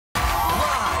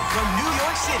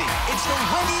It's the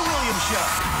Wendy Williams Show.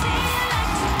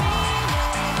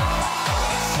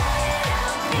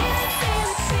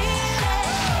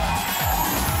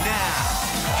 Now,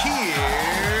 here's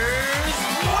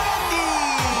Wendy.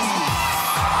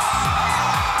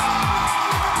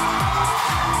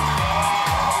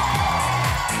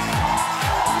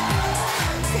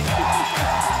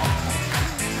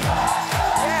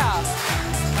 Yeah.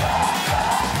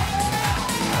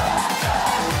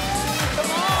 Come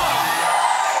on.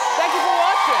 Thank you for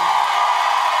watching.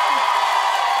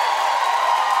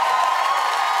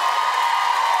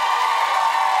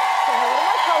 Say hello to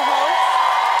my co-host.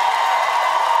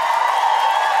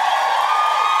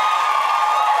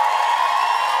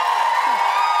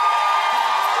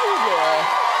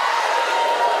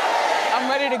 I'm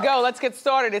ready to go. Let's get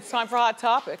started. It's time for Hot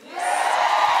Topic.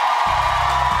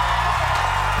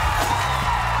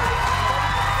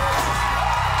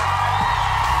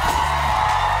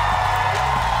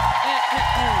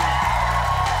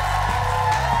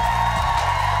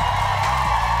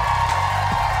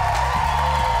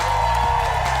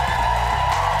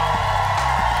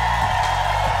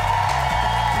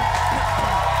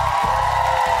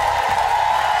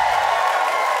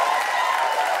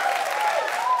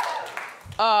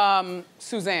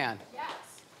 Suzanne. Yes.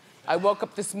 I woke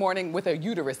up this morning with a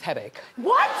uterus headache.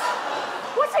 What?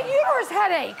 What's a uterus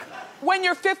headache? When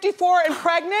you're 54 and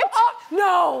pregnant?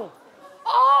 No.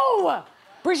 Oh!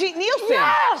 Brigitte Nielsen.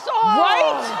 Yes! Oh!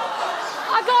 Right?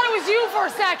 I thought it was you for a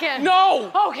second.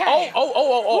 No. Okay.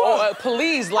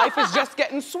 Please, life is just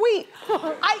getting sweet.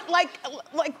 I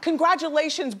like,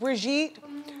 congratulations, Brigitte.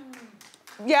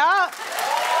 Yeah.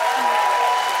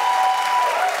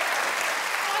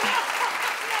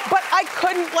 But I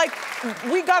couldn't,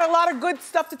 we got a lot of good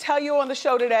stuff to tell you on the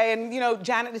show today, and, you know,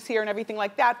 Janet is here and everything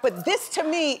like that, but this, to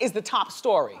me, is the top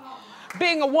story.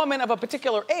 Being a woman of a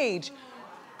particular age,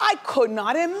 I could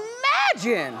not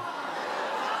imagine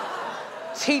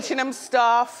teaching him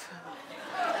stuff,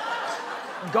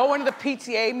 going to the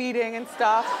PTA meeting and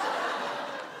stuff.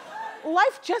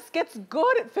 Life just gets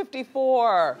good at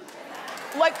 54.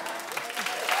 Like,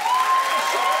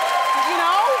 you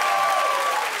know?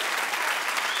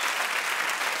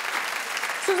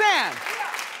 Suzanne,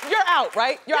 you're out,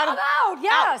 right? You're I'm out,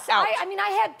 yes. Out. I mean, I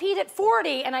had Pete at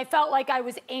 40 and I felt like I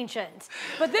was ancient.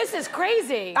 But this is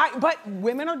crazy. But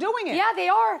women are doing it. Yeah, they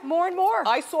are, more and more.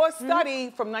 I saw a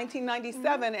study from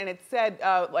 1997 and it said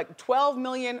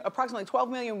approximately 12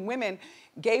 million women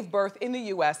gave birth in the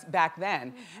US back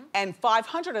then, and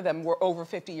 500 of them were over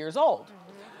 50 years old.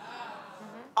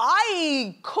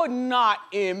 I could not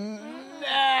imagine.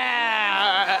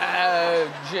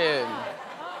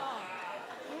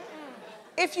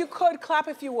 If you could, clap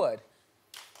if you would.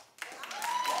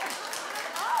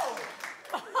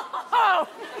 Oh.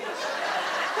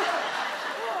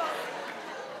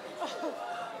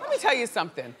 Let me tell you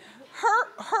something.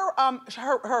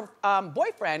 Her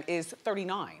boyfriend is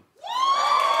 39.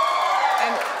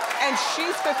 And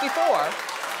she's 54.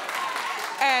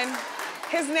 And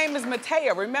his name is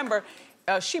Mattea. Remember,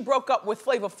 she broke up with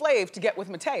Flavor Flav to get with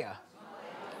Mattea.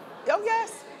 Oh,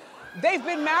 yes. They've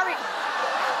been married.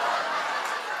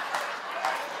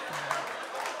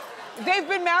 They've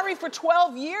been married for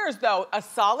 12 years, though. A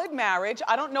solid marriage.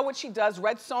 I don't know what she does.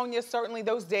 Red Sonja, certainly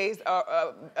those days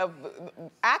of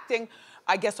acting,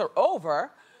 I guess, are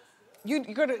over. You're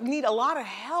gonna need a lot of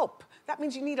help. That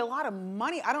means you need a lot of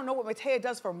money. I don't know what Mattea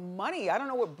does for money. I don't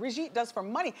know what Brigitte does for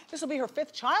money. This will be her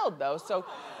 5th child, though, so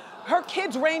her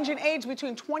kids range in age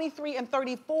between 23 and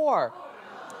 34.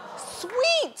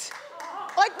 Sweet!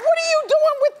 Like, what are you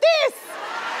doing with this?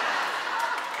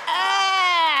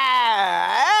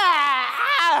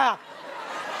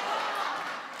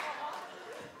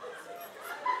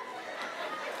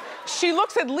 She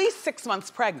looks at least 6 months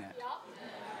pregnant.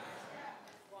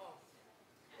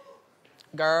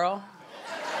 Girl,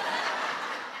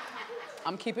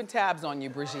 I'm keeping tabs on you,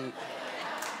 Brigitte.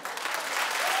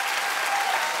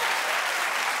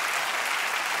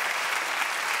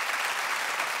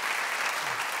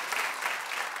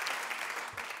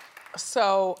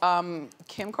 So,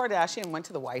 Kim Kardashian went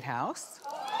to the White House.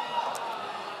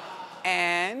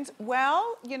 And,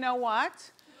 well, you know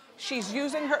what? She's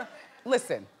using her,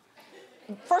 listen,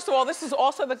 first of all, this is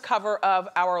also the cover of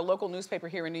our local newspaper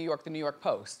here in New York, the New York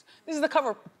Post. This is the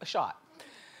cover shot.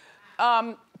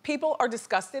 People are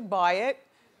disgusted by it.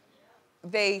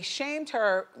 They shamed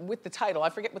her with the title. I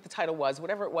forget what the title was.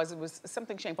 Whatever it was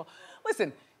something shameful.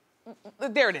 Listen,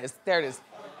 there it is. There it is.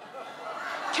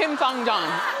 Kim Jong-un.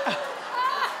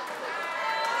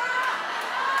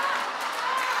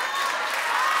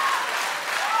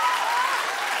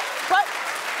 But,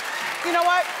 you know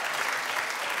what?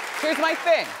 Here's my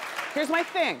thing. Here's my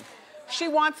thing. She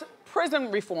wants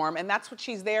prison reform, and that's what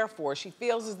she's there for. She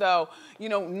feels as though, you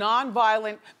know,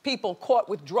 non-violent people caught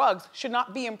with drugs should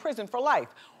not be in prison for life.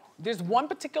 There's one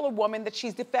particular woman that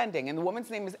she's defending, and the woman's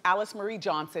name is Alice Marie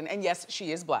Johnson, and yes,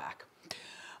 she is black.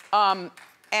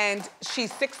 And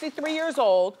she's 63 years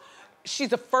old.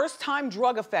 She's a first-time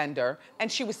drug offender,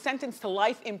 and she was sentenced to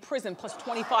life in prison plus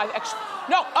 25 extra,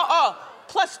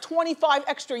 plus 25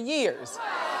 extra years.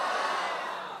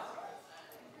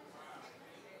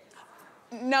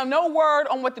 Now, no word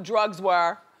on what the drugs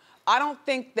were. I don't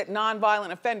think that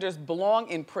nonviolent offenders belong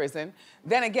in prison.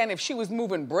 Then again, if she was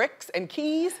moving bricks and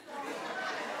keys,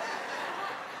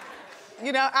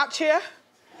 you know, out here.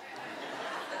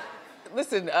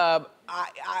 Listen,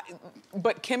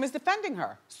 but Kim is defending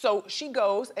her. So she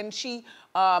goes and she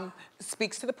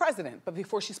speaks to the president. But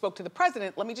before she spoke to the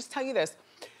president, let me just tell you this.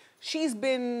 She's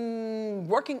been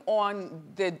working on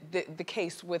the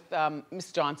case with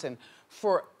Ms. Johnson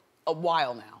for a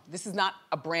while now. This is not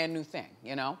a brand new thing,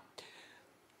 you know?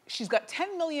 She's got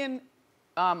 10 million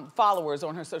followers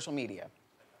on her social media.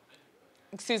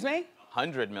 Excuse me?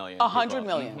 100 million. 100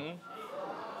 million. Mm-hmm.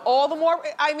 All the more,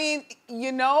 I mean,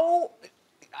 you know,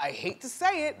 I hate to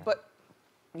say it, but,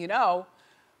 you know,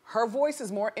 her voice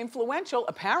is more influential,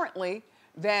 apparently,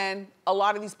 than a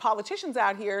lot of these politicians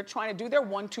out here trying to do their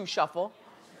 1-2 shuffle.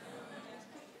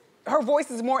 Her voice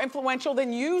is more influential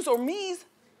than you's or me's.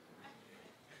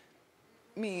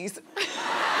 Me's.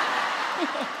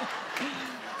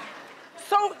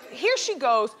 So here she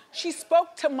goes. She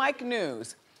spoke to Mike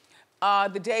News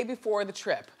the day before the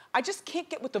trip. I just can't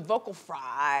get with the vocal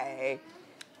fry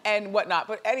and whatnot.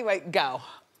 But anyway, go.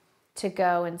 To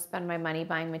go and spend my money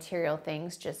buying material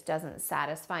things just doesn't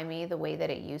satisfy me the way that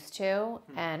it used to.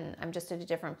 And I'm just at a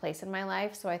different place in my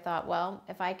life. So I thought, well,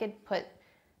 if I could put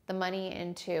the money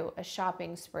into a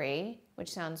shopping spree,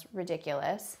 which sounds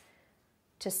ridiculous,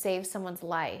 to save someone's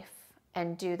life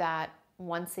and do that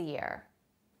once a year,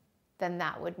 then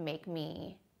that would make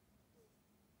me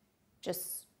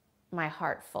just my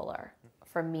heart fuller.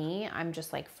 For me, I'm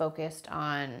just like focused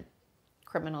on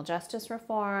criminal justice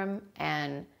reform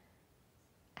and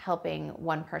helping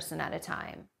one person at a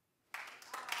time.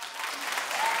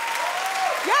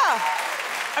 Yeah,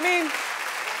 I mean,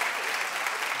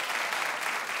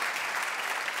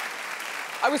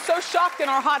 I was so shocked in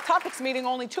our Hot Topics meeting,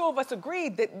 only 2 of us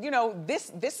agreed that, you know,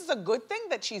 this is a good thing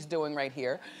that she's doing right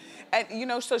here. And, you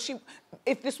know, so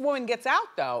if this woman gets out,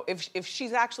 though, if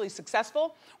she's actually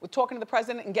successful with talking to the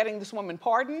president and getting this woman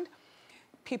pardoned,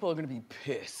 people are gonna be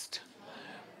pissed.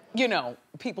 You know,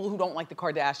 people who don't like the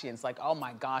Kardashians, like, oh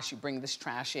my gosh, you bring this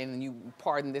trash in and you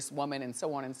pardon this woman and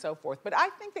so on and so forth. But I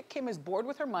think that Kim is bored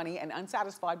with her money and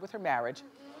unsatisfied with her marriage.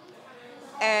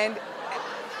 And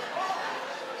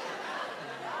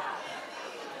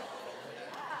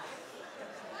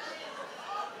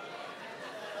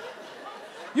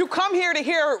you come here to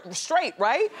hear straight,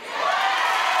 right?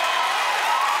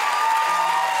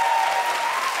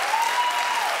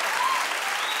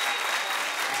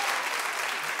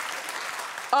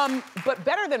 But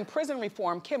better than prison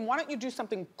reform, Kim, why don't you do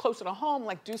something closer to home,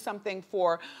 like do something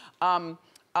for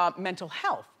mental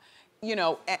health, you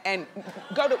know, and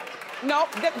go to, no,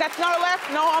 that's not a laugh,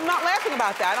 no, I'm not laughing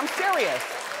about that, I'm serious.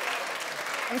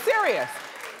 I'm serious.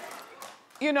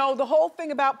 You know, the whole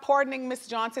thing about pardoning Miss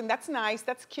Johnson, that's nice,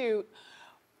 that's cute,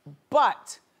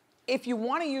 but if you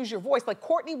want to use your voice, like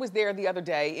Courtney was there the other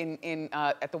day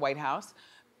at the White House.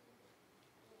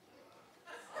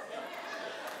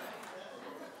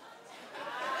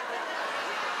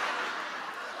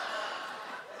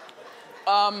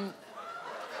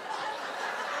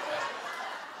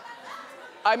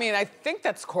 I mean, I think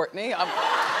that's Courtney. I'm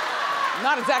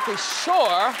not exactly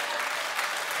sure.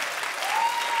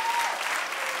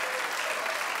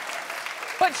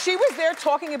 But she was there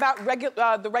talking about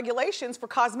the regulations for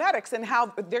cosmetics and how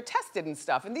they're tested and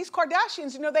stuff. And these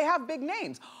Kardashians, you know, they have big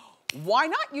names. Why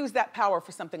not use that power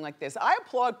for something like this? I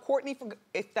applaud Courtney for,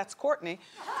 if that's Courtney,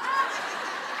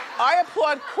 I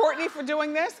applaud Courtney for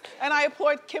doing this, and I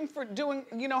applaud Kim for doing,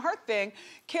 you know, her thing.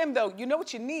 Kim, though, you know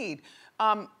what you need?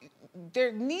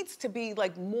 There needs to be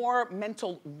like more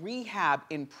mental rehab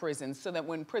in prison so that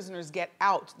when prisoners get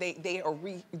out, they are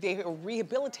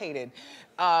rehabilitated.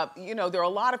 You know, there are a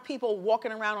lot of people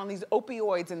walking around on these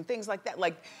opioids and things like that.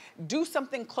 Like, do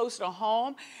something close to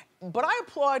home. But I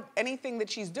applaud anything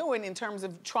that she's doing in terms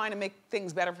of trying to make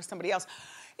things better for somebody else.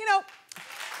 You know,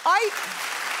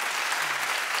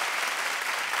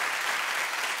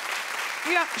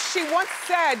 you know, she once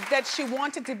said that she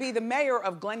wanted to be the mayor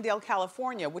of Glendale,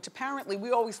 California, which apparently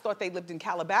we always thought they lived in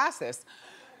Calabasas.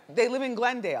 They live in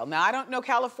Glendale. Now, I don't know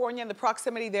California and the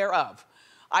proximity thereof.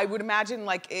 I would imagine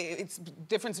like it's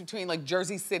difference between like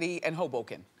Jersey City and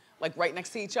Hoboken. Like right next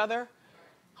to each other.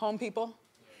 Home people.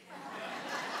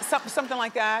 Something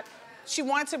like that. She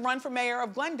wanted to run for mayor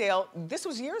of Glendale. This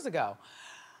was years ago.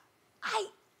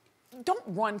 Don't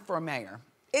run for a mayor.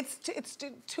 It's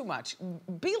too much.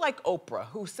 Be like Oprah,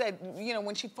 who said, you know,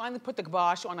 when she finally put the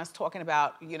kibosh on us talking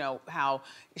about, you know, how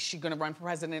is she gonna run for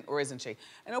president or isn't she?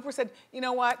 And Oprah said, you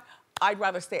know what? I'd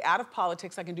rather stay out of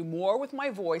politics. I can do more with my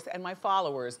voice and my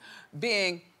followers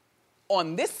being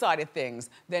on this side of things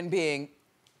than being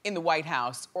in the White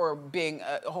House or being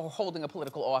or holding a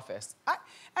political office.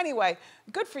 Anyway,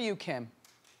 good for you, Kim.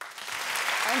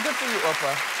 And good for you,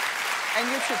 Oprah.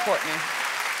 And you too, Courtney.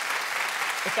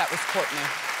 If that was Courtney.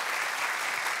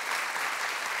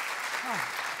 Oh.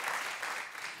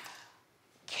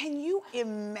 Can you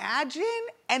imagine?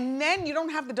 And then you don't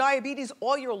have the diabetes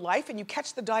all your life and you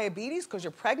catch the diabetes because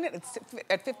you're pregnant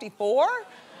at 54?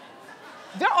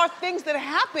 There are things that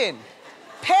happen.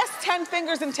 Past 10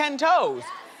 fingers and 10 toes.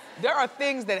 There are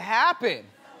things that happen.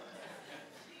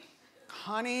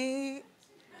 Honey.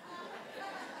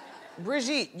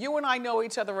 Brigitte, you and I know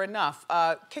each other enough.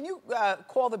 Can you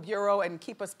call the Bureau and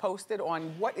keep us posted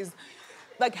on what is,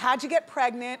 like, how'd you get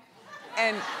pregnant?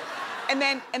 And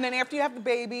then after you have the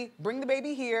baby, bring the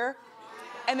baby here.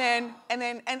 And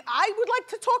I would like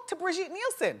to talk to Brigitte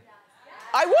Nielsen.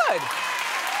 I would.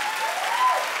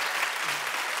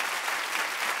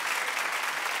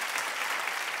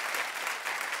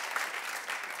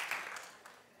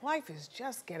 Life is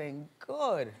just getting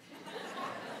good.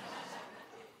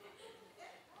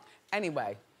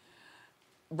 Anyway,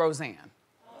 Roseanne.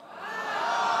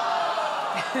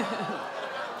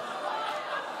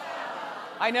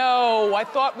 I know, I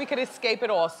thought we could escape it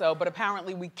also, but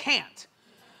apparently we can't.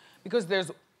 Because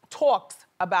there's talks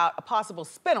about a possible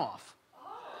spinoff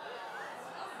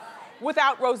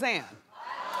without Roseanne.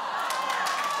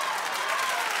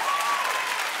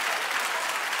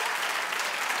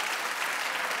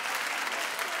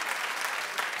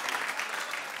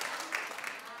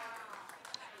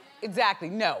 Exactly,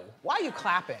 no. Why are you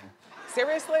clapping?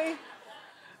 Seriously?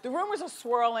 The rumors are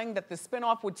swirling that the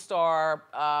spinoff would star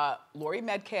Laurie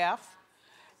Metcalf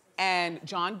and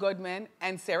John Goodman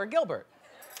and Sarah Gilbert.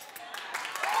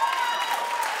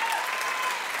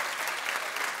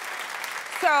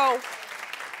 So,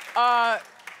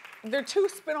 there are two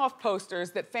spinoff posters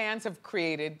that fans have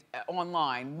created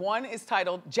online. One is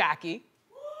titled Jackie.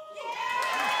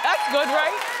 That's good,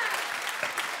 right?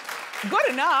 Good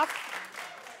enough.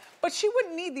 But she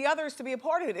wouldn't need the others to be a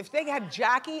part of it. If they had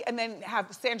Jackie and then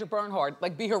have Sandra Bernhard,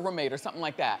 like, be her roommate or something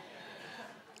like that.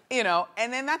 You know,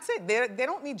 and then that's it. They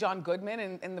don't need John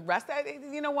Goodman and the rest.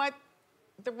 You know what?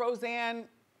 The Roseanne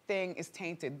thing is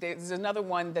tainted. There's another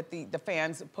one that the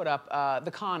fans put up,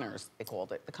 the Connors, they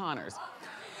called it, the Connors.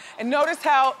 And notice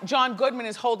how John Goodman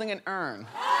is holding an urn.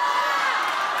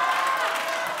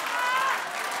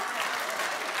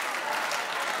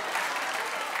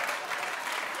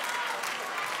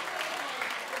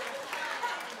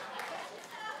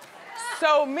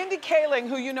 So Mindy Kaling,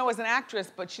 who you know as an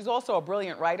actress, but she's also a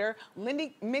brilliant writer,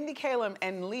 Mindy Kaling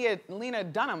and Lena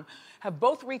Dunham have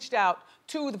both reached out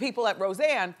to the people at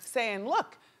Roseanne saying,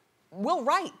 look, we'll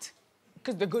write.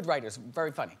 Because they're good writers,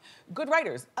 very funny. Good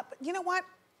writers. But you know what?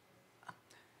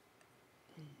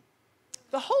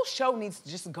 The whole show needs to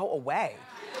just go away.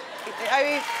 I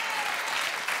mean,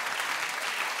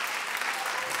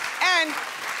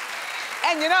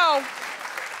 and you know,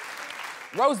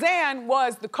 Roseanne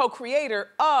was the co-creator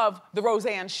of The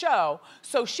Roseanne Show,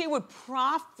 so she would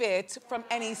profit from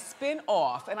any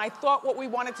spin-off. And I thought what we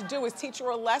wanted to do is teach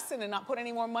her a lesson and not put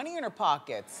any more money in her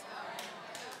pockets.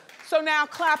 So now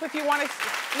clap if you want to,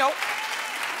 no,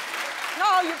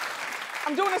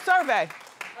 I'm doing a survey.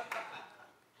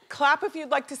 Clap if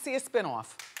you'd like to see a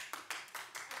spin-off.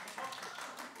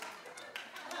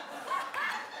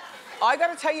 I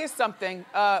gotta tell you something.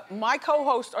 My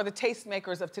co-hosts are the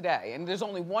tastemakers of today, and there's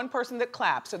only one person that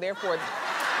claps, so therefore,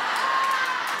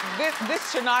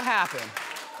 this should not happen.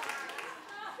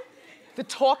 The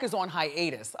talk is on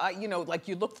hiatus. You know, like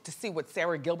you look to see what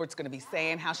Sarah Gilbert's gonna be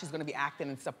saying, how she's gonna be acting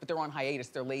and stuff, but they're on hiatus,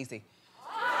 they're lazy.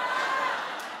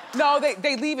 No,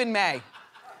 they leave in May.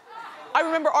 I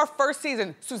remember our first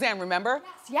season, Suzanne, remember?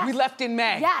 Yes. We left in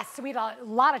May. Yes, we had a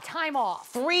lot of time off.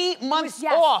 3 months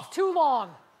Yes, off. too long.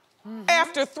 Mm-hmm.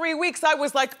 After 3 weeks, I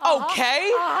was like, okay.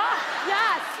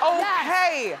 Yes.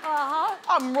 Okay. Yes.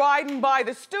 I'm riding by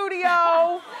the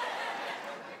studio.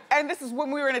 And this is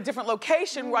when we were in a different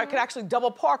location where I could actually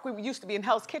double park. We used to be in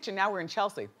Hell's Kitchen, now we're in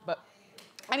Chelsea. But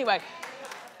anyway,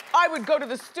 I would go to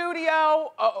the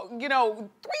studio, you know, 3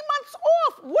 months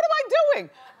off. What am I doing?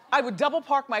 I would double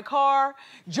park my car.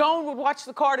 Joan would watch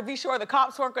the car to be sure the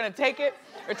cops weren't gonna take it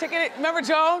or ticket it. Remember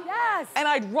Joan? Yes. And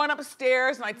I'd run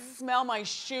upstairs and I'd smell my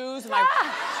shoes and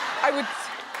I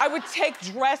would take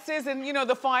dresses and, you know,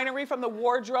 the finery from the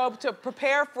wardrobe to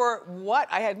prepare for what?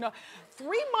 I had no,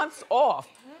 3 months off.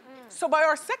 So by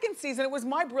our second season, it was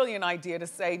my brilliant idea to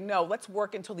say, no, let's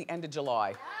work until the end of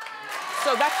July.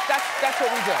 So that's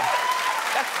what we do.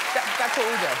 That's what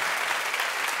we do.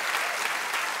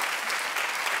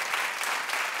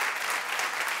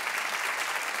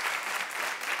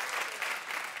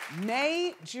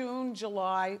 May, June,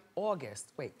 July,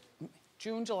 August. Wait,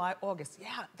 June, July, August.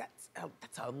 Yeah, that's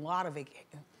a lot of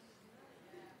vacation.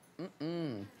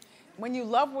 When you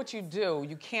love what you do,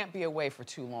 you can't be away for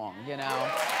too long, you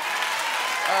know?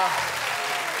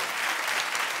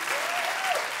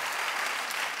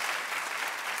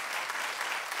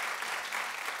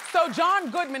 So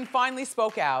John Goodman finally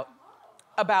spoke out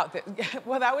about this.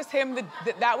 Well, that was him the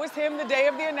day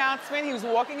of the announcement. He was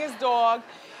walking his dog.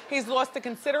 He's lost a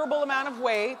considerable amount of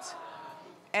weight.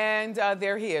 And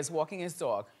there he is, walking his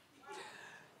dog.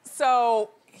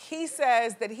 So he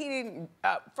says that he didn't,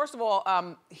 first of all,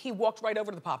 he walked right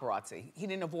over to the paparazzi. He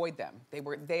didn't avoid them. They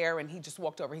were there and he just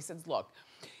walked over. He says, look,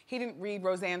 he didn't read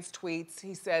Roseanne's tweets.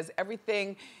 He says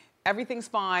everything's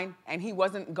fine, and he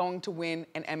wasn't going to win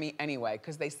an Emmy anyway,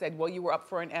 because they said, well, you were up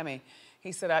for an Emmy.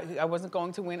 He said, I wasn't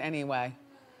going to win anyway.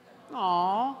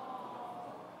 Aww.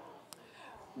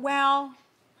 Well,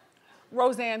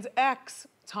 Roseanne's ex,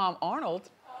 Tom Arnold,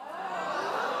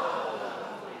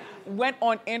 went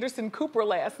on Anderson Cooper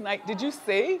last night. Did you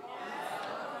see?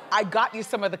 I got you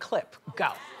some of the clip. Go.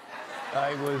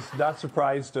 I was not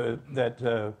surprised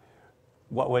that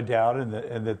what went down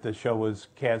and that the show was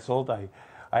canceled. I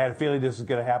had a feeling this was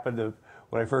going to happen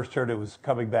when I first heard it was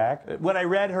coming back. When I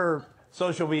read her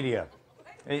social media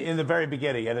in the very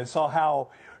beginning and I saw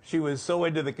how she was so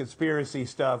into the conspiracy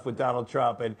stuff with Donald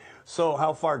Trump and so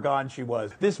how far gone she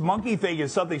was. This monkey thing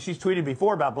is something she's tweeted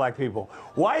before about black people.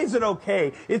 Why is it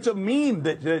okay? It's a meme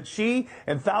that she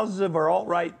and thousands of her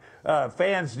alt-right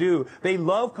fans do. They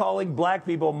love calling black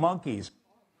people monkeys.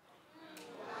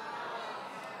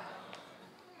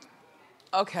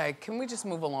 Okay, can we just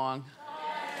move along?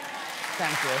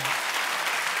 Thank you.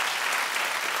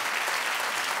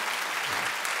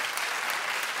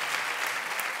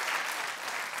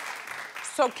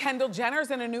 So Kendall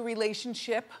Jenner's in a new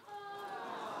relationship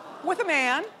with a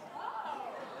man.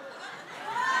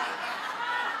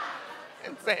 I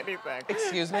didn't say anything.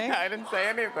 Excuse me? I didn't say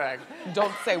anything.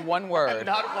 Don't say one word.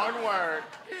 Not one word.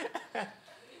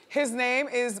 His name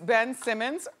is Ben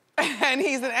Simmons, and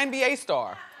he's an NBA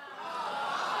star.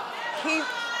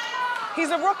 He's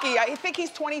a rookie. I think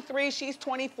he's 23, she's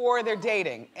 24, they're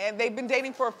dating. And they've been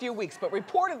dating for a few weeks, but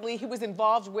reportedly he was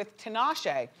involved with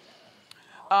Tinashe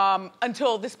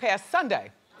until this past Sunday.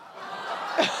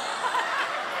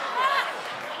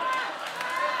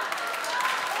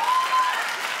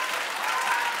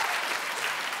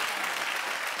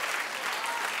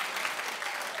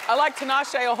 I like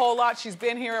Tinashe a whole lot. She's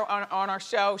been here on our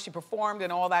show. She performed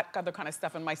and all that other kind of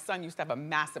stuff. And my son used to have a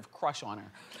massive crush on her.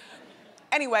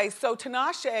 Anyway, so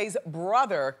Tinashe's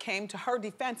brother came to her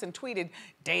defense and tweeted,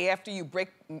 day after you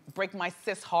break my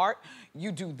sis heart,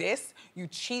 you do this, you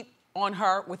cheat on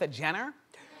her with a Jenner.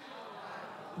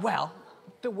 Well,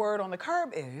 the word on the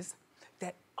curb is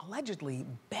that allegedly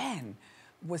Ben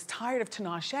was tired of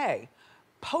Tinashe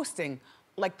posting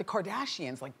like the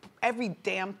Kardashians, like every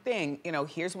damn thing, you know,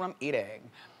 here's what I'm eating,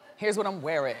 here's what I'm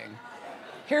wearing,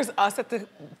 here's us at the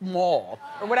mall,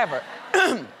 or whatever.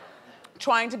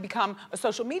 Trying to become a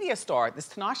social media star, this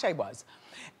Tinashe was.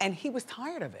 And he was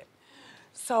tired of it.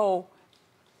 So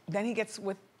then he gets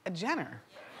with a Jenner.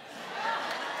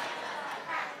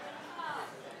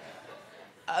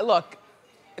 Look,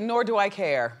 nor do I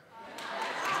care.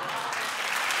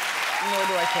 Nor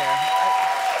do I care.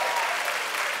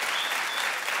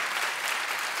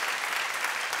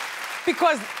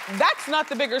 Because that's not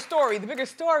the bigger story. The bigger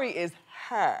story is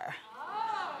her.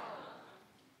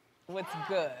 What's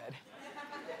good?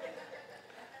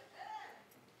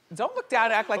 Don't look down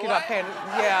and act like you're not paying.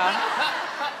 Yeah.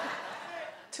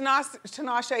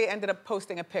 Tinashe ended up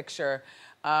posting a picture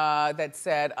that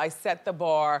said, I set the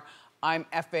bar, I'm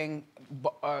effing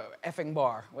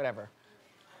bar, whatever.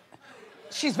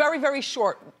 She's very, very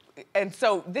short. And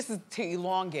so this is to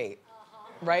elongate,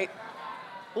 right?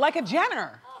 Like a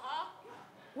Jenner.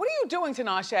 What are you doing,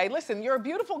 Tinashe? Listen, you're a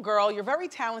beautiful girl, you're very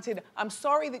talented. I'm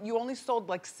sorry that you only sold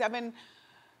like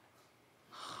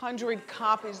 700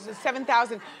 copies,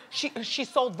 7,000. She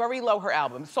sold very low, her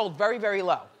album, sold very, very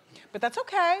low. But that's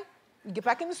okay. You get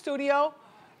back in the studio,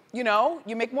 you know,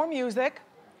 you make more music,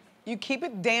 you keep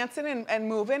it dancing and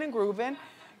moving and grooving.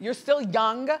 You're still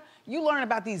young. You learn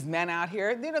about these men out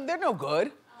here. They're no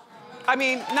good. I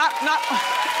mean, not.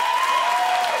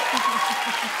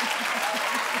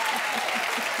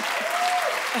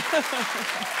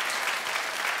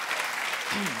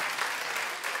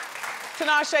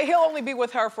 Tinashe, he'll only be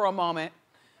with her for a moment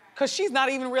because she's not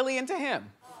even really into him.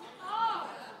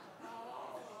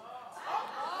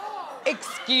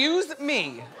 Excuse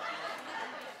me.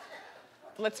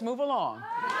 Let's move along.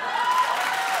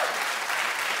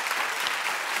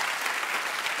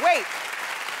 Wait,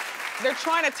 they're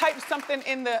trying to type something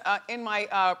in the in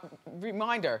my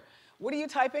reminder. What are you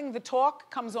typing? The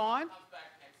talk comes on?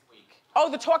 Oh,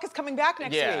 the talk is coming back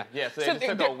next week. Yeah, so they just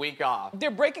took a week off.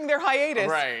 They're breaking their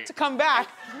hiatus to come back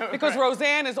because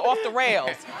Roseanne is off the rails.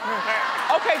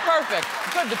 Okay, perfect.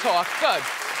 Good, the talk, good.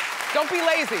 Don't be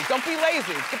lazy, don't be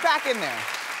lazy. Get back in there.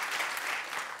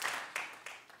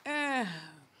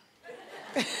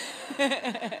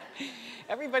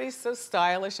 Everybody's so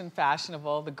stylish and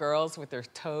fashionable, the girls with their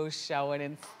toes showing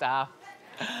and stuff.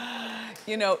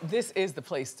 You know, this is the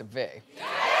place to be.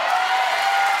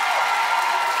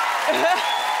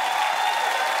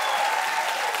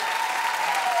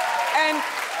 And,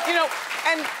 you know,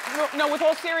 and no, with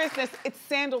all seriousness, it's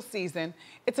sandal season.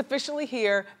 It's officially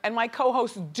here, and my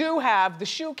co-hosts do have the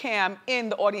shoe cam in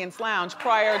the audience lounge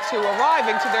prior to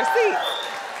arriving to their seats.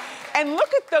 And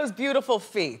look at those beautiful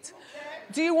feet.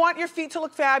 Do you want your feet to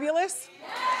look fabulous?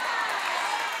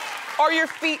 Are your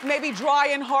feet maybe dry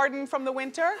and hardened from the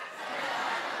winter?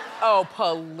 Oh,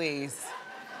 please.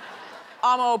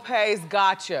 Amopé's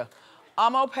gotcha.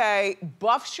 Amopé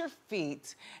buffs your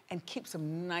feet and keeps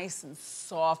them nice and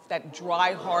soft, that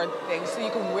dry, hard thing, so you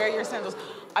can wear your sandals.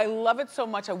 I love it so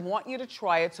much. I want you to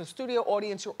try it. So studio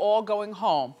audience, you're all going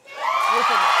home with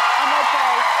an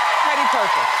Amopé Petty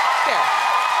Perfect. There.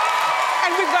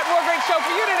 And we've got more great show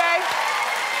for you today.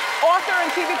 Author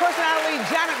and TV personality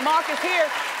Janet Mock is here.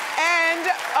 And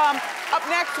up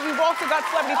next, we've also got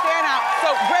Celebrity Fan Out.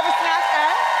 So grab a snack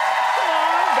and come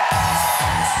on back.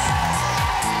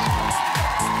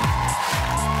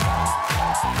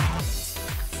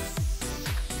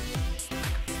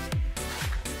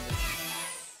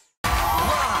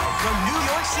 From New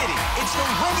York City, it's the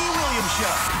Wendy Williams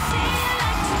Show.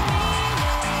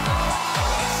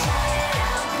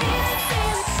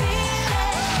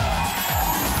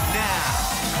 Now,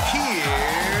 here's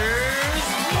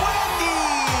Wendy.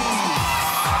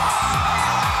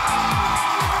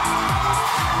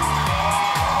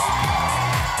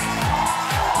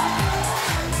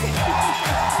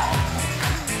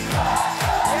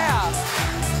 Yeah.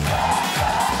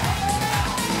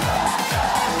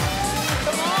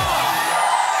 Come on.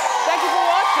 Thank you for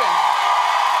watching.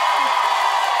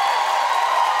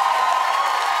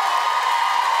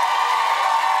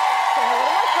 Say hello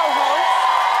to my co-host.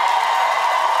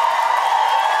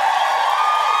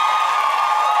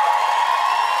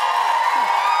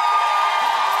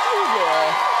 Oh, yeah.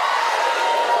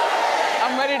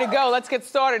 I'm ready to go. Let's get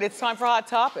started. It's time for Hot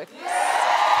Topic.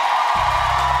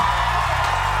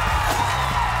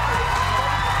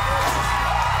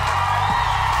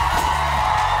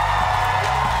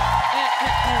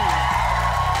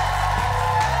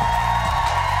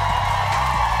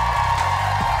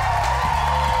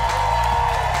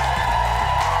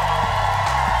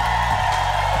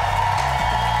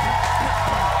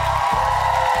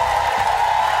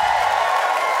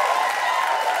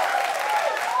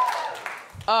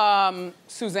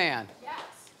 Suzanne. Yes.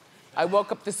 I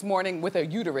woke up this morning with a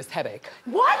uterus headache.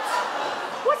 What?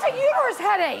 What's a uterus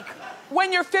headache?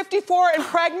 When you're 54 and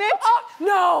pregnant?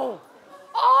 No.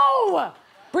 Oh!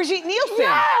 Brigitte Nielsen.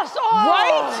 Yes! Oh!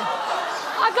 Right?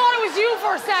 I thought it was you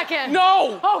for a second.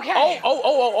 No. Okay.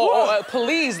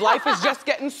 Please, life is just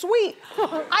getting sweet.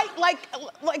 I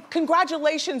like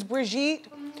congratulations, Brigitte.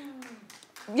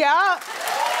 Yeah.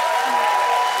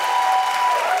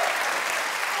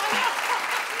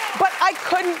 But I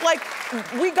couldn't,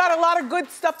 we got a lot of good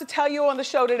stuff to tell you on the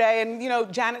show today, and, you know,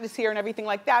 Janet is here and everything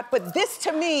like that, but this,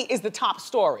 to me, is the top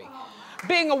story.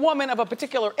 Being a woman of a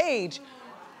particular age,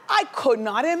 I could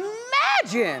not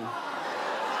imagine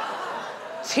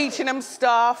teaching him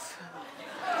stuff,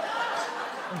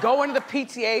 going to the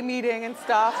PTA meeting and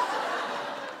stuff.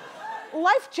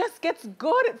 Life just gets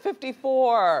good at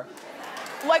 54.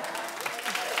 Like,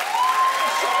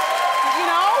 you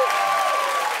know?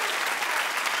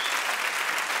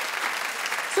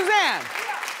 Suzanne,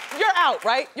 You're out,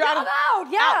 right? You're I'm out,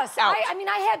 yes. Out. I mean,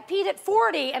 I had Pete at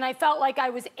 40 and I felt like I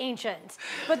was ancient.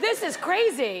 But this is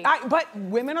crazy. But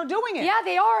women are doing it. Yeah,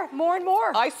 they are, more and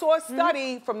more. I saw a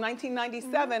study from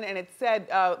 1997 and it said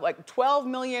like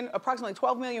approximately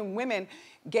 12 million women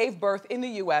gave birth in the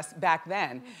US back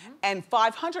then, and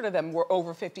 500 of them were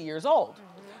over 50 years old.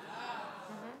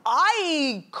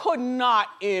 I could not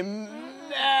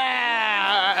imagine.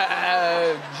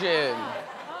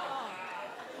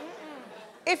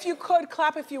 If you could,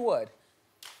 clap if you would.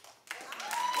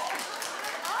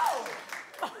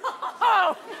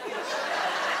 Oh.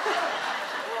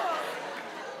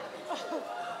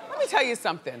 Let me tell you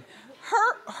something.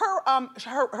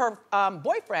 Her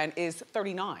boyfriend is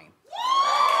 39.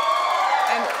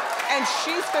 And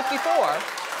she's 54.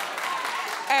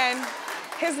 And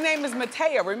his name is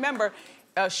Matea. Remember,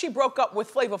 she broke up with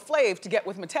Flavor Flav to get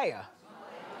with Matea.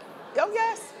 Oh,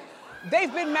 yes.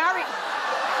 They've been married.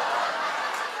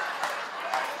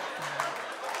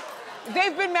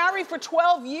 They've been married for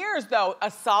 12 years, though.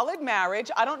 A solid marriage.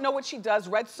 I don't know what she does.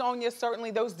 Red Sonja,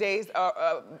 certainly those days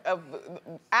of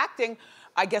acting,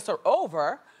 I guess, are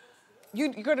over. You're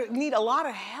gonna need a lot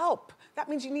of help. That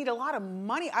means you need a lot of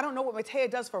money. I don't know what Matea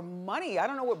does for money. I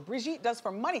don't know what Brigitte does for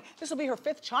money. This will be her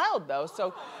 5th child, though,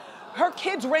 so her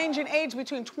kids range in age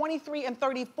between 23 and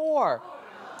 34.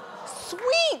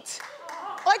 Sweet!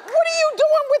 Like, what are you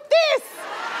doing with this?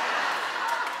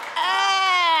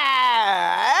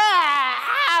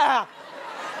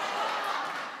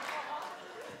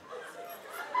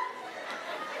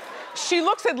 She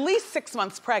looks at least 6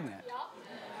 months pregnant.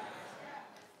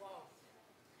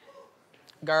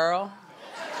 Girl,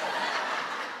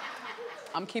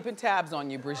 I'm keeping tabs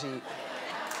on you, Brigitte.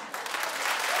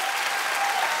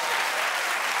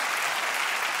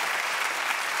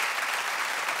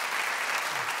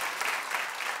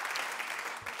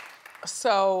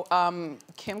 So,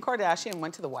 Kim Kardashian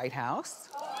went to the White House.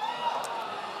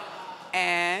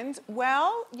 And,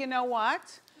 well, you know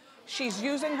what? She's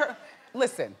using her,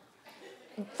 listen,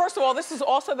 first of all, this is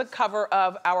also the cover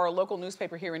of our local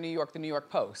newspaper here in New York, the New York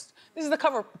Post. This is the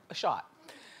cover shot.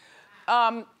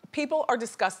 People are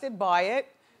disgusted by it.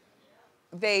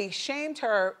 They shamed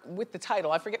her with the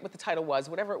title. I forget what the title was.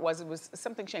 Whatever it was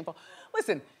something shameful.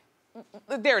 Listen,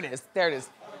 there it is. There it is.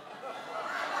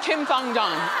 Kim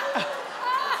Jong-un.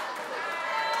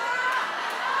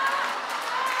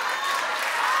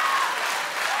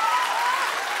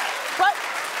 But,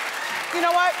 you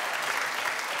know what?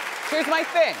 Here's my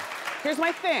thing. Here's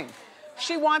my thing.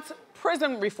 She wants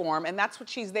prison reform, and that's what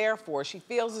she's there for. She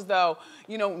feels as though,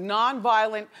 you know,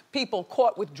 non-violent people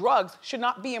caught with drugs should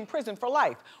not be in prison for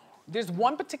life. There's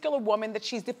one particular woman that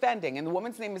she's defending, and the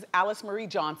woman's name is Alice Marie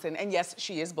Johnson, and yes,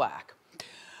 she is black.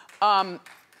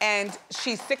 And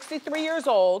she's 63 years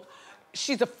old.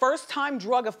 She's a first-time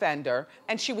drug offender,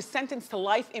 and she was sentenced to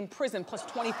life in prison plus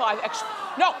 25 extra,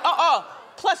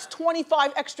 plus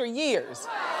 25 extra years.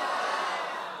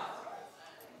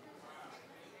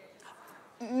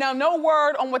 Now, no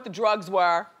word on what the drugs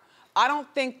were. I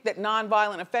don't think that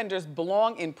non-violent offenders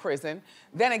belong in prison.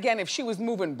 Then again, if she was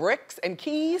moving bricks and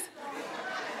keys,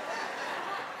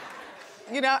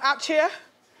 you know, out here.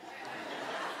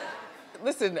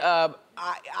 Listen,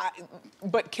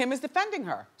 but Kim is defending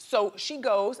her. So she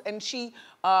goes and she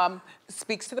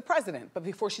speaks to the president. But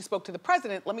before she spoke to the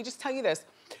president, let me just tell you this.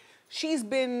 She's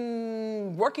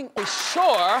been working,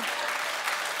 sure.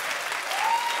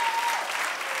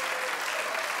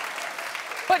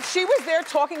 But she was there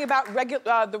talking about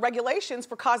the regulations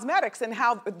for cosmetics and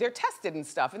how they're tested and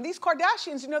stuff. And these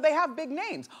Kardashians, you know, they have big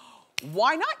names.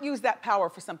 Why not use that power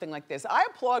for something like this? I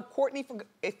applaud Kourtney for,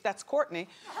 if that's Kourtney.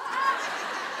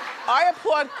 I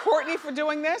applaud Kourtney for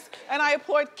doing this, and I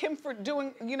applaud Kim for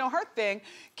doing, you know, her thing.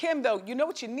 Kim, though, you know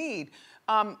what you need?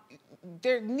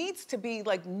 There needs to be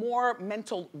like more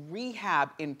mental rehab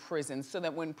in prison so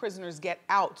that when prisoners get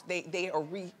out, they are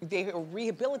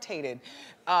rehabilitated.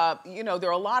 You know, there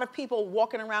are a lot of people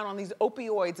walking around on these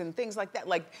opioids and things like that.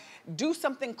 Like, do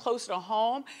something close to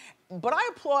home. But I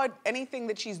applaud anything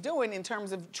that she's doing in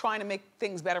terms of trying to make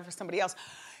things better for somebody else.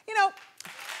 You know,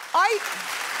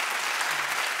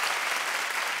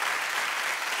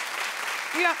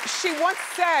 you know, she once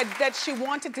said that she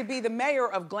wanted to be the mayor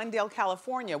of Glendale,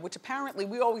 California, which apparently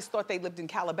we always thought they lived in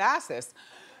Calabasas.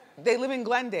 They live in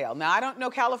Glendale. Now, I don't know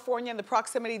California and the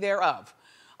proximity thereof.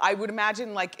 I would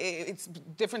imagine like it's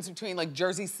difference between like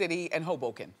Jersey City and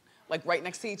Hoboken, like right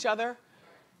next to each other,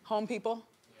 home people.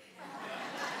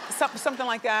 Something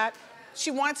like that.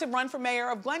 She wanted to run for mayor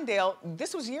of Glendale.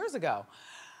 This was years ago.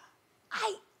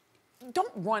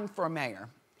 Don't run for a mayor.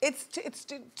 It's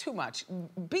too much.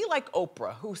 Be like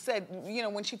Oprah, who said, you know,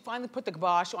 when she finally put the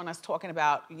kibosh on us talking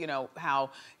about, you know,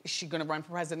 how is she gonna run for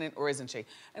president or isn't she?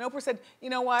 And Oprah said, you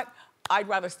know what? I'd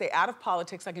rather stay out of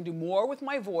politics. I can do more with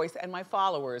my voice and my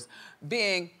followers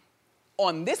being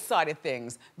on this side of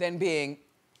things than being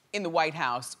in the White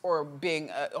House or being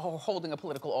or holding a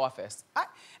political office.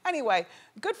 Anyway,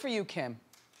 good for you, Kim.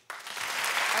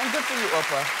 And good for you,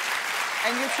 Oprah.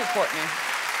 And you too, Courtney.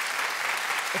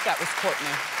 If that was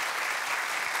Courtney.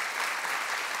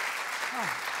 Oh.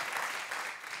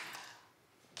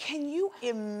 Can you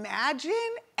imagine?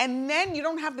 And then you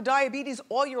don't have the diabetes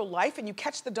all your life and you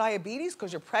catch the diabetes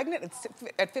because you're pregnant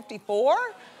at 54?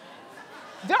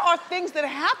 There are things that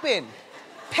happen.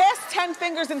 Past 10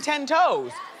 fingers and 10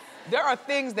 toes. There are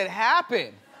things that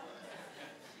happen.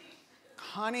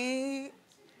 Honey.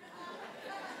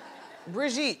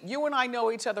 Brigitte, you and I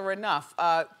know each other enough.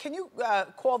 Can you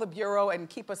call the Bureau and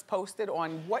keep us posted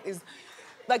on what is,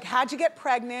 like, how'd you get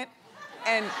pregnant?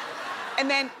 And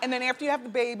then after you have the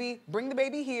baby, bring the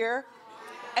baby here.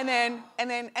 And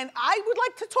I would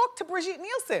like to talk to Brigitte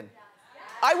Nielsen.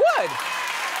 I would.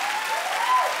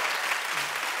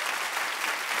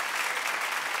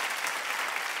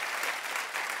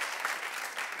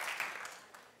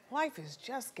 Life is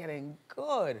just getting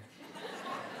good.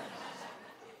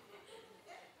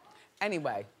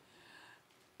 Anyway,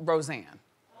 Roseanne.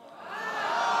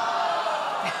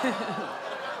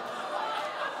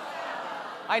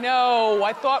 I know,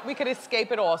 I thought we could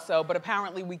escape it also, but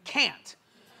apparently we can't.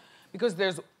 Because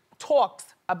there's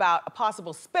talks about a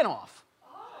possible spinoff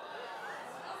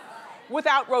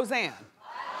without Roseanne.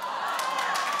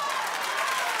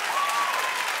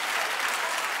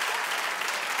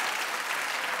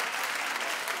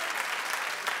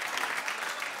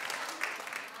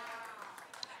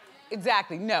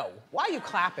 Exactly, no. Why are you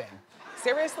clapping?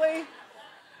 Seriously?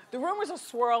 The rumors are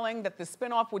swirling that the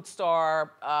spinoff would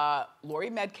star Laurie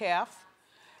Metcalf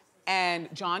and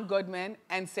John Goodman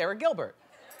and Sarah Gilbert.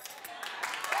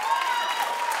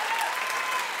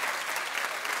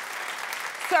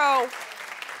 So,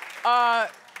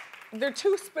 there are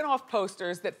two spinoff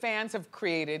posters that fans have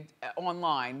created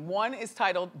online. One is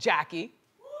titled Jackie.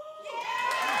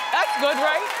 That's good,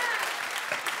 right?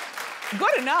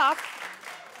 Good enough.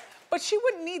 But she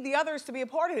wouldn't need the others to be a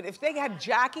part of it. If they had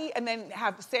Jackie and then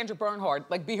have Sandra Bernhard,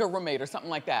 like, be her roommate or something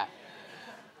like that.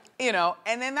 You know,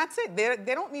 and then that's it. They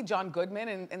don't need John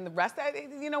Goodman and the rest.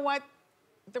 You know what?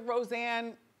 The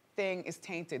Roseanne thing is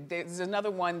tainted. There's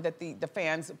another one that the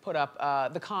fans put up,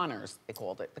 the Connors, they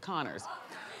called it, the Connors.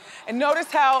 And notice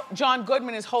how John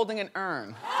Goodman is holding an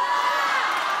urn.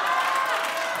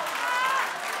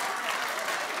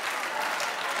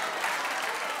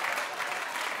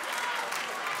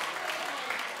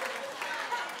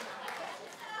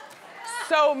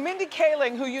 So Mindy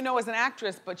Kaling, who you know as an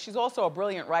actress, but she's also a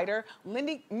brilliant writer,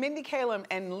 Mindy Kaling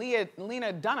and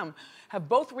Lena Dunham have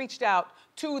both reached out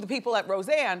to the people at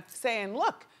Roseanne saying,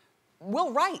 look,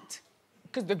 we'll write.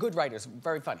 Because they're good writers,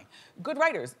 very funny. Good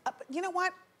writers. But you know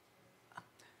what?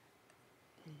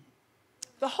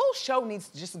 The whole show needs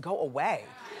to just go away.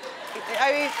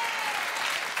 I mean,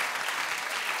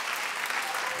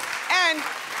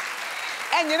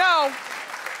 and you know,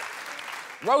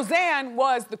 Roseanne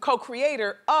was the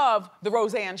co-creator of The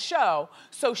Roseanne Show,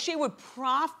 so she would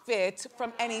profit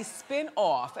from any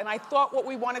spin-off. And I thought what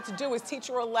we wanted to do is teach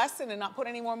her a lesson and not put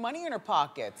any more money in her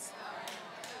pockets.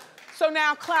 So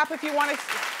now clap if you want to,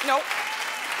 no,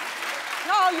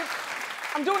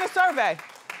 I'm doing a survey.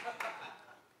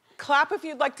 Clap if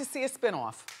you'd like to see a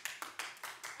spin-off.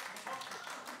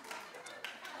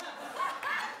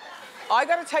 I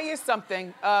gotta tell you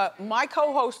something. My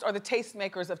co-hosts are the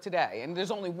tastemakers of today, and there's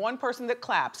only one person that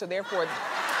claps, so therefore,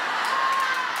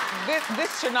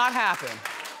 this should not happen.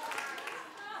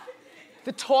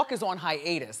 The talk is on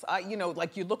hiatus. You know,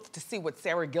 like you look to see what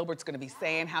Sarah Gilbert's gonna be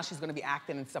saying, how she's gonna be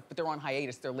acting and stuff, but they're on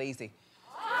hiatus, they're lazy.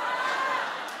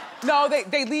 No,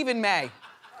 they leave in May.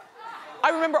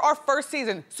 I remember our first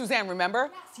season. Suzanne, remember?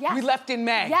 Yes. We left in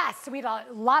May. Yes, we had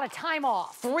a lot of time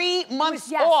off. 3 months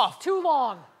Yes, off. too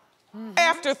long. Mm-hmm.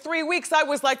 After 3 weeks, I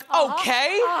was like,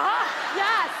 okay.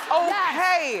 Yes.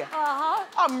 Okay. Yes.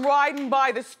 I'm riding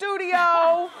by the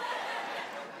studio.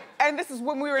 And this is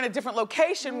when we were in a different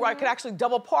location where I could actually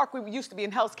double park. We used to be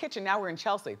in Hell's Kitchen, now we're in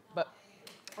Chelsea. But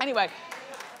anyway,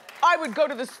 I would go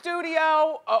to the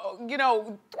studio, you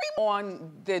know,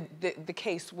 on the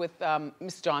case with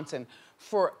Miss Johnson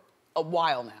for a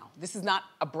while now. This is not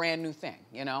a brand new thing,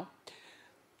 you know?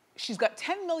 She's got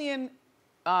 10 million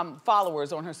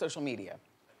followers on her social media.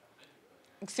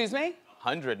 Excuse me?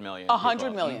 100 million.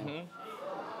 100 million. Mm-hmm.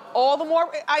 All the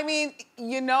more, I mean,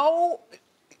 you know,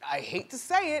 I hate to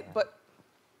say it, but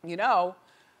you know,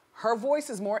 her voice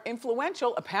is more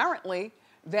influential, apparently,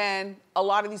 than a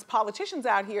lot of these politicians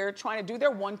out here trying to do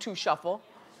their 1-2 shuffle.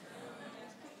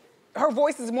 Her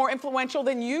voice is more influential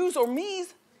than you's or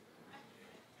me's.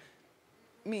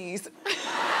 Me's.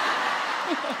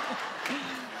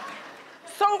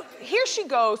 So here she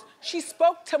goes. She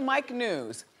spoke to Mike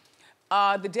News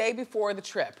the day before the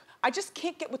trip. I just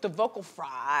can't get with the vocal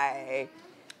fry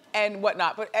and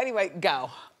whatnot. But anyway, go.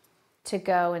 To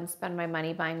go and spend my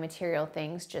money buying material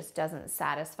things just doesn't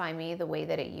satisfy me the way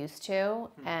that it used to.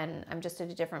 And I'm just at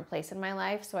a different place in my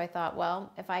life. So I thought,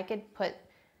 well, if I could put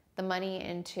the money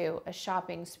into a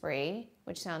shopping spree,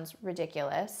 which sounds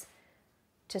ridiculous,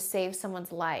 to save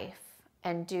someone's life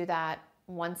and do that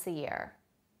once a year,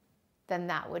 then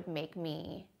that would make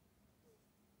me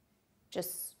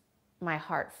just my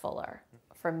heart fuller.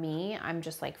 For me, I'm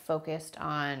just like focused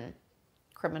on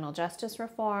criminal justice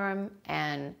reform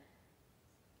and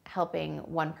helping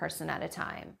one person at a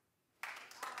time.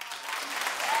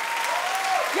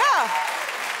 Yeah,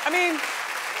 I mean,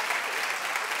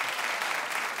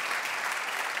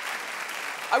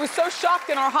 I was so shocked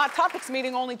in our Hot Topics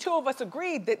meeting, only 2 of us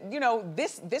agreed that, you know,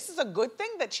 this is a good thing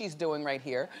that she's doing right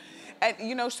here. And,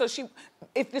 you know, so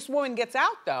if this woman gets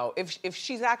out, though, if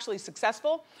she's actually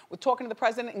successful with talking to the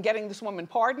president and getting this woman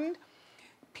pardoned,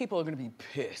 people are gonna be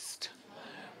pissed.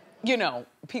 You know,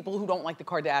 people who don't like the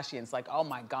Kardashians, like, oh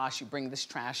my gosh, you bring this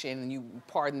trash in and you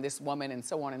pardon this woman and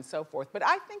so on and so forth. But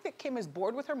I think that Kim is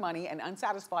bored with her money and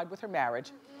unsatisfied with her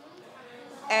marriage.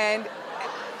 And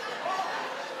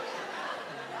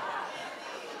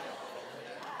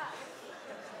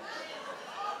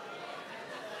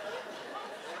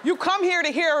you come here to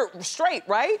hear straight,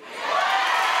 right?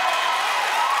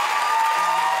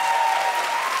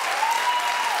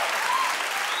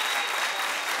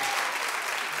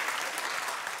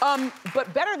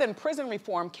 But better than prison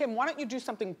reform, Kim, why don't you do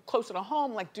something closer to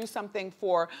home, like do something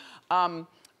for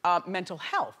mental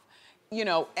health? You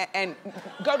know, and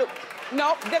go to,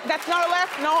 no, that's not a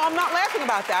laugh, no, I'm not laughing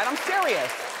about that, I'm serious.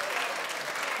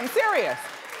 I'm serious.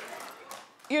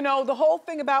 You know, the whole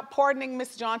thing about pardoning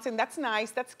Miss Johnson, that's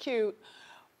nice, that's cute,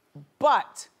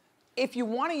 but if you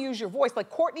want to use your voice, like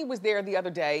Courtney was there the other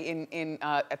day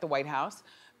at the White House.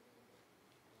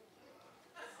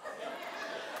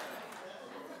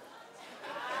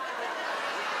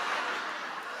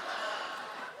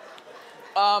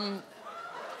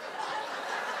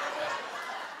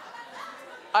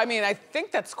 I mean, I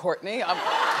think that's Courtney.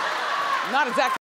 Not exactly.